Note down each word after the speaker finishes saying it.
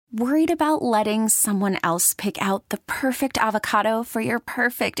Worried about letting someone else pick out the perfect avocado for your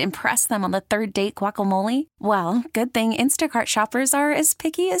perfect impress them on the third date guacamole? Well, good thing Instacart shoppers are as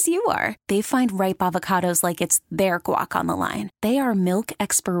picky as you are. They find ripe avocados like it's their guac on the line. They are milk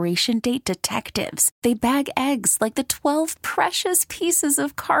expiration date detectives. They bag eggs like the 12 precious pieces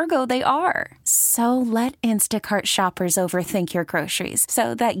of cargo they are. So let Instacart shoppers overthink your groceries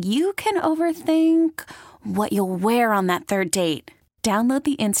so that you can overthink what you'll wear on that third date. Download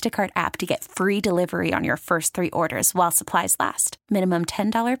the Instacart app to get free delivery on your first 3 orders while supplies last. Minimum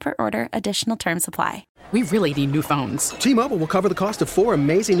 $10 per order. Additional terms apply. We really need new phones. T-Mobile will cover the cost of 4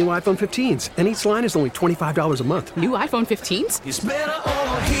 amazing new iPhone 15s, and each line is only $25 a month. New iPhone 15s? It's better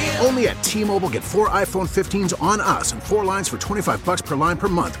over here. Only at T-Mobile, get 4 iPhone 15s on us and 4 lines for $25 per line per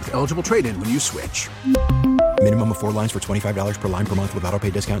month with eligible trade-in when you switch. Minimum of 4 lines for $25 per line per month with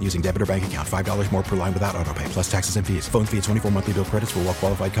autopay discount using debit or bank account. $5 more per line without autopay, plus taxes and fees. Phone fee at 24 monthly bill credits for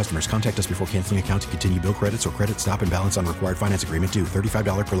well-qualified customers. Contact us before canceling account to continue bill credits or credit stop and balance on required finance agreement due.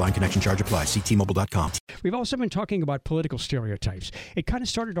 $35 per line connection charge applies. See T-Mobile.com. We've also been talking about political stereotypes. It kind of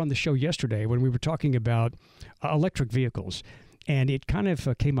started on the show yesterday when we were talking about electric vehicles. And it kind of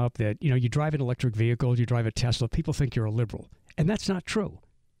came up that, you drive an electric vehicle, you drive a Tesla, people think you're a liberal. And that's not true.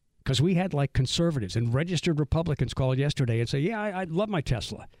 Because we had like conservatives and registered Republicans call yesterday and say, yeah, I love my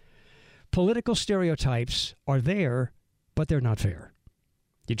Tesla. Political stereotypes are there, but they're not fair.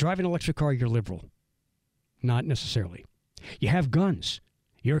 You drive an electric car, you're liberal. Not necessarily. You have guns,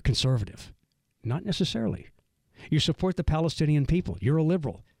 you're a conservative. Not necessarily. You support the Palestinian people, you're a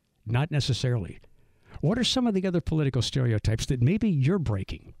liberal. Not necessarily. What are some of the other political stereotypes that maybe you're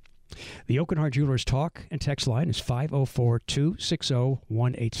breaking? The Oakenheart Jewelers talk and text line is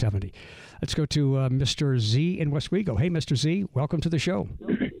 504-260-1870. Let's go to Mr. Z in Westwego. Hey, Mr. Z, welcome to the show.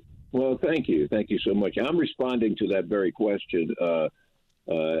 Well, thank you. Thank you so much. I'm responding to that very question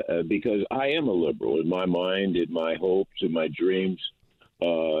because I am a liberal in my mind, in my hopes, in my dreams,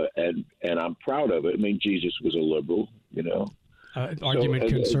 and I'm proud of it. I mean, Jesus was a liberal, Argument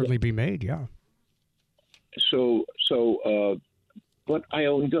can certainly be made, yeah. But I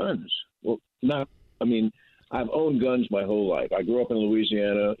own guns. Well, I've owned guns my whole life. I grew up in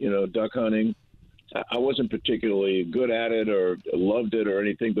Louisiana, duck hunting. I wasn't particularly good at it or loved it or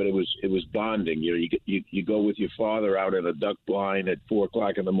anything, but it was bonding. You go with your father out in a duck blind at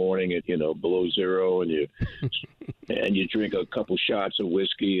 4:00 in the morning at below zero, and you drink a couple shots of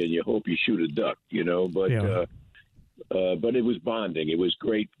whiskey and you hope you shoot a duck. But it was bonding. It was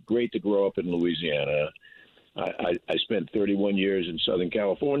great to grow up in Louisiana. I spent 31 years in Southern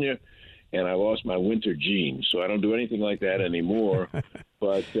California, and I lost my winter jeans, so I don't do anything like that anymore.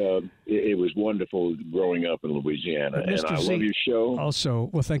 But it was wonderful growing up in Louisiana, and I love your show. Also,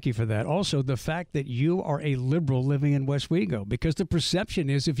 well, thank you for that. Also, the fact that you are a liberal living in Westwego, because the perception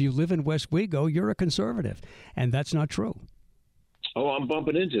is if you live in Westwego, you're a conservative, and that's not true. Oh, I'm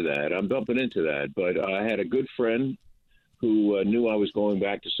bumping into that. But I had a good friend who knew I was going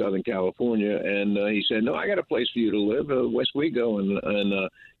back to Southern California, and he said, "No, I got a place for you to live, Westwego, and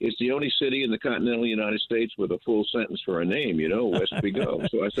it's the only city in the continental United States with a full sentence for a name, Westwego."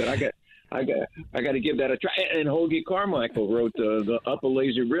 So I said, "I got to give that a try." And Hoagie Carmichael wrote the Up a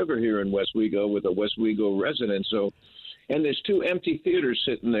Lazy River here in Westwego with a Westwego resident. So, and there's 2 empty theaters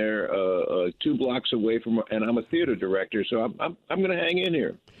sitting there, 2 blocks away from, and I'm a theater director, so I'm going to hang in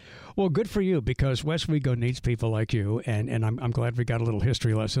here. Well, good for you, because Westwego needs people like you, and I'm glad we got a little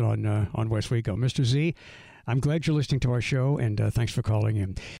history lesson on Westwego. Mr. Z, I'm glad you're listening to our show, and thanks for calling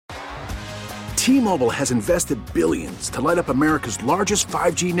in. T-Mobile has invested billions to light up America's largest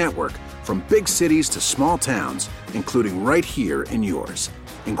 5G network, from big cities to small towns, including right here in yours.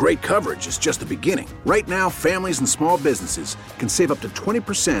 And great coverage is just the beginning. Right now, families and small businesses can save up to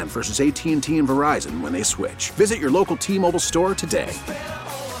 20% versus AT&T and Verizon when they switch. Visit your local T-Mobile store today.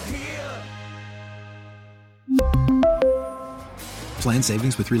 Plan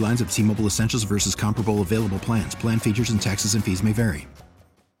savings with 3 lines of T-Mobile Essentials versus comparable available plans. Plan features and taxes and fees may vary.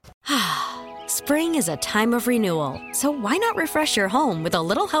 Spring is a time of renewal, so why not refresh your home with a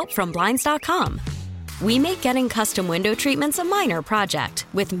little help from Blinds.com? We make getting custom window treatments a minor project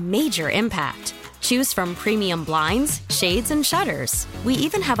with major impact. Choose from premium blinds, shades, and shutters. We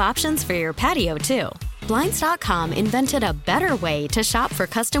even have options for your patio, too. Blinds.com invented a better way to shop for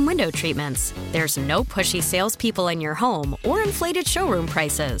custom window treatments. There's no pushy salespeople in your home or inflated showroom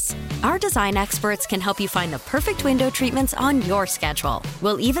prices. Our design experts can help you find the perfect window treatments on your schedule.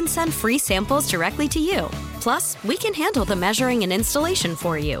 We'll even send free samples directly to you. Plus, we can handle the measuring and installation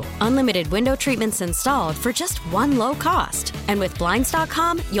for you. Unlimited window treatments installed for just one low cost. And with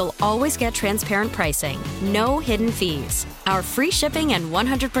Blinds.com, you'll always get transparent pricing. No hidden fees. Our free shipping and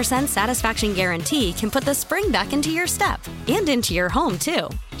 100% satisfaction guarantee can put the spring back into your step and into your home, too.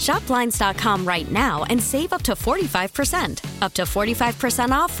 Shop Blinds.com right now and save up to 45%. Up to 45%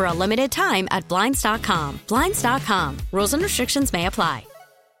 off for a limited time at Blinds.com. Blinds.com. Rules and restrictions may apply.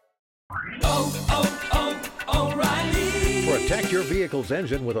 O'Reilly. Protect your vehicle's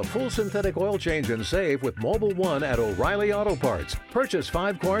engine with a full synthetic oil change and save with Mobile One at O'Reilly Auto Parts. Purchase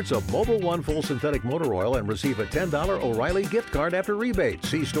 5 quarts of Mobile One full synthetic motor oil and receive a $10 O'Reilly gift card after rebate.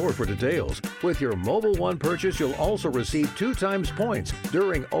 See store for details. With your Mobile One purchase, you'll also receive 2 times points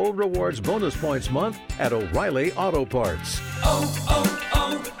during O Rewards Bonus Points Month at O'Reilly Auto Parts.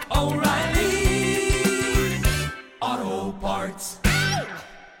 O'Reilly Auto Parts.